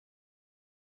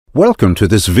Welcome to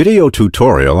this video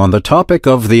tutorial on the topic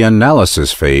of the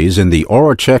analysis phase in the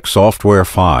OraCheck Software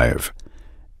 5.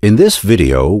 In this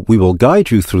video, we will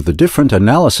guide you through the different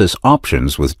analysis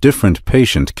options with different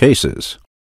patient cases.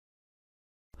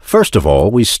 First of all,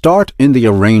 we start in the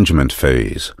arrangement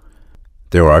phase.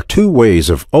 There are two ways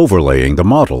of overlaying the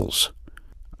models.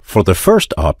 For the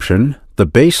first option, the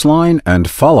baseline and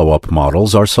follow-up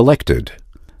models are selected.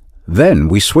 Then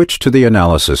we switch to the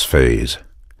analysis phase.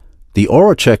 The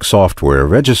OraCheck software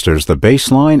registers the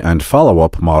baseline and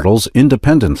follow-up models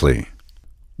independently.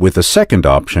 With the second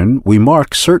option, we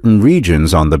mark certain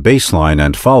regions on the baseline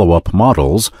and follow-up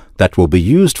models that will be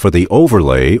used for the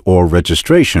overlay or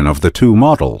registration of the two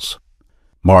models.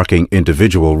 Marking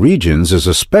individual regions is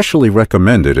especially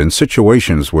recommended in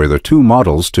situations where the two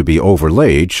models to be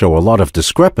overlaid show a lot of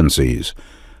discrepancies,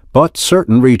 but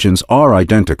certain regions are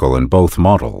identical in both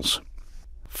models.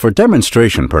 For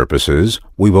demonstration purposes,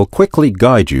 we will quickly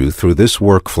guide you through this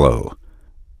workflow.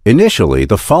 Initially,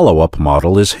 the follow-up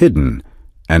model is hidden,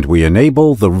 and we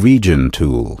enable the Region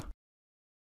tool.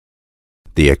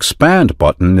 The Expand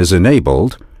button is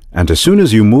enabled, and as soon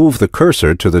as you move the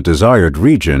cursor to the desired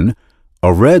region,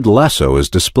 a red lasso is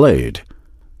displayed.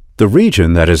 The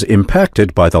region that is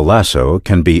impacted by the lasso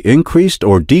can be increased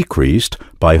or decreased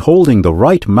by holding the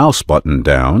right mouse button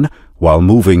down while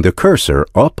moving the cursor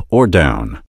up or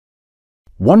down.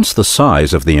 Once the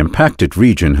size of the impacted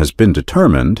region has been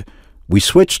determined, we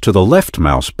switch to the left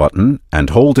mouse button and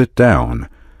hold it down,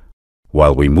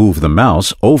 while we move the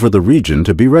mouse over the region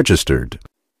to be registered.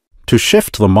 To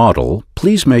shift the model,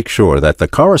 please make sure that the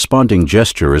corresponding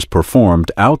gesture is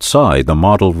performed outside the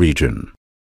model region.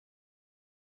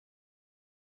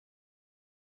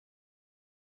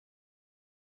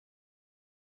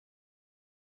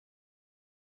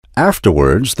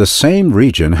 Afterwards, the same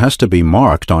region has to be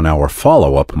marked on our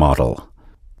follow-up model.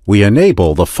 We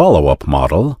enable the follow-up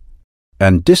model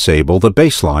and disable the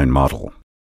baseline model.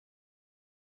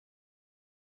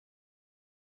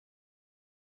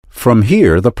 From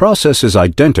here, the process is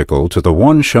identical to the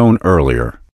one shown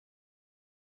earlier.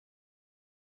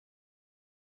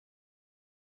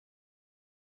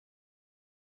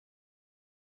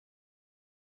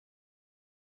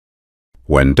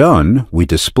 When done, we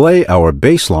display our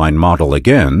baseline model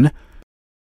again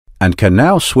and can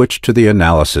now switch to the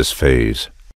analysis phase.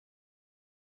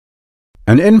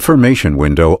 An information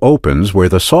window opens where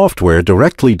the software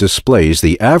directly displays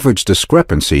the average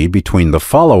discrepancy between the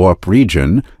follow-up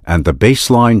region and the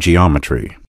baseline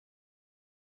geometry.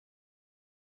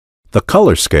 The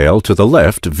color scale to the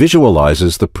left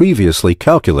visualizes the previously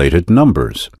calculated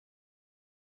numbers.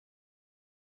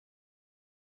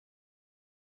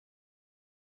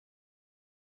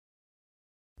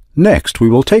 Next, we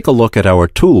will take a look at our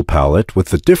tool palette with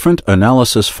the different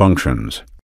analysis functions.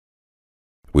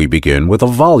 We begin with a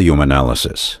volume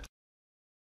analysis.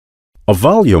 A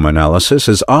volume analysis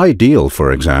is ideal,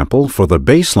 for example, for the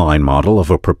baseline model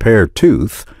of a prepared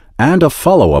tooth and a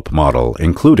follow-up model,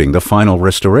 including the final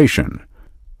restoration.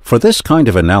 For this kind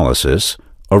of analysis,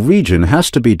 a region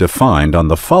has to be defined on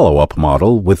the follow-up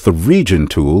model with the Region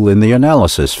tool in the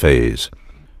analysis phase.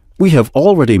 We have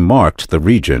already marked the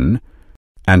region,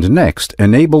 and next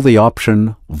enable the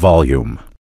option Volume.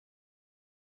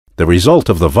 The result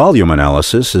of the volume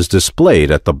analysis is displayed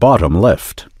at the bottom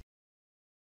left.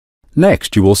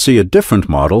 Next, you will see a different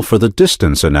model for the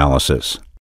distance analysis.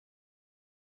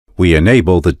 We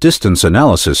enable the Distance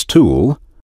Analysis tool,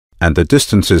 and the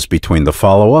distances between the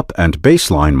follow-up and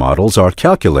baseline models are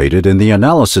calculated in the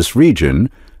analysis region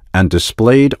and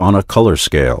displayed on a color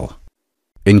scale.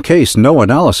 In case no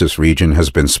analysis region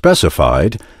has been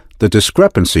specified, the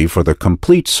discrepancy for the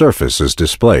complete surface is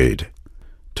displayed.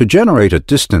 To generate a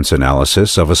distance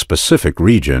analysis of a specific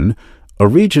region, a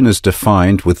region is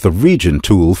defined with the Region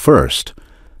tool first.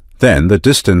 Then the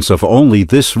distance of only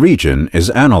this region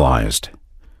is analyzed.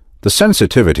 The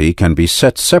sensitivity can be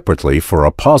set separately for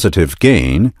a positive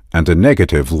gain and a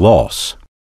negative loss.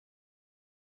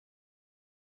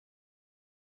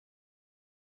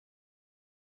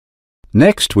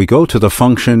 Next, we go to the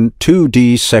function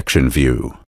 2D Section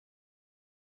View.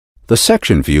 The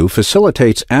section view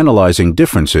facilitates analyzing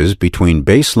differences between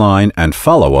baseline and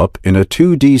follow-up in a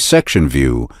 2D section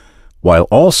view, while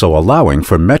also allowing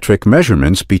for metric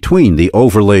measurements between the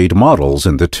overlaid models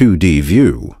in the 2D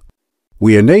view.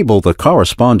 We enable the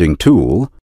corresponding tool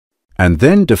and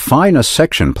then define a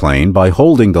section plane by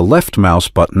holding the left mouse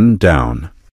button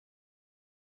down.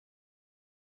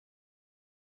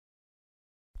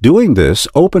 Doing this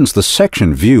opens the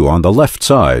section view on the left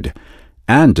side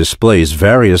and displays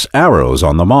various arrows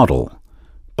on the model.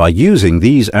 By using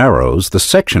these arrows, the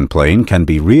section plane can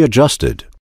be readjusted.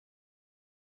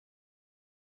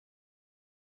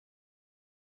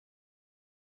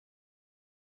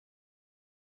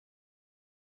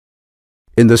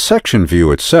 In the section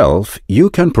view itself,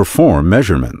 you can perform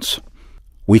measurements.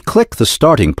 We click the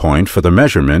starting point for the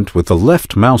measurement with the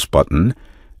left mouse button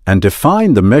and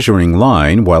define the measuring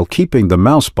line while keeping the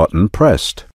mouse button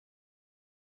pressed.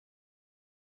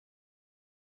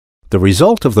 The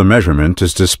result of the measurement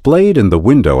is displayed in the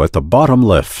window at the bottom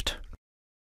left.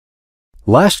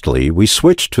 Lastly, we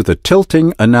switch to the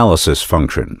tilting analysis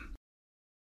function.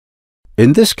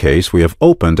 In this case, we have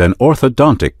opened an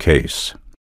orthodontic case.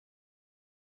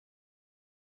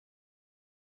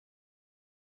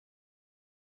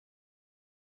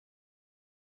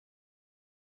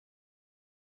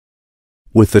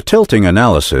 With the tilting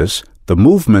analysis, the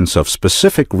movements of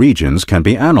specific regions can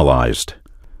be analyzed.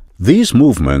 These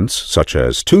movements, such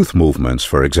as tooth movements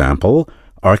for example,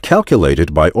 are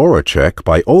calculated by OraCheck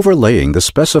by overlaying the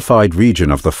specified region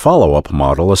of the follow-up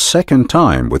model a second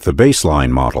time with the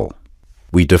baseline model.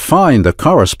 We define the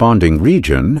corresponding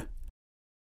region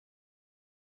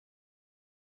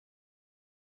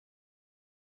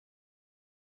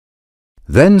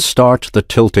then start the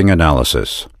tilting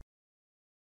analysis.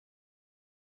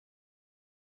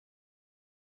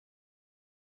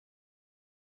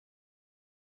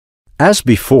 As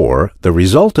before, the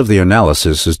result of the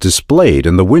analysis is displayed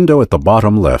in the window at the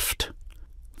bottom left.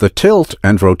 The tilt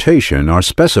and rotation are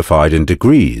specified in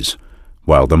degrees,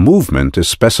 while the movement is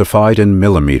specified in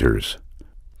millimeters.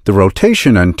 The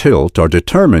rotation and tilt are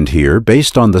determined here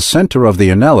based on the center of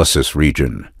the analysis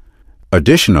region.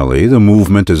 Additionally, the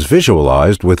movement is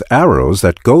visualized with arrows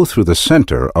that go through the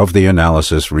center of the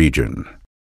analysis region.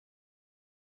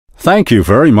 Thank you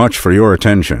very much for your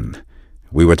attention.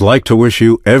 We would like to wish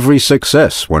you every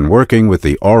success when working with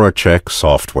the OraCheck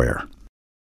software.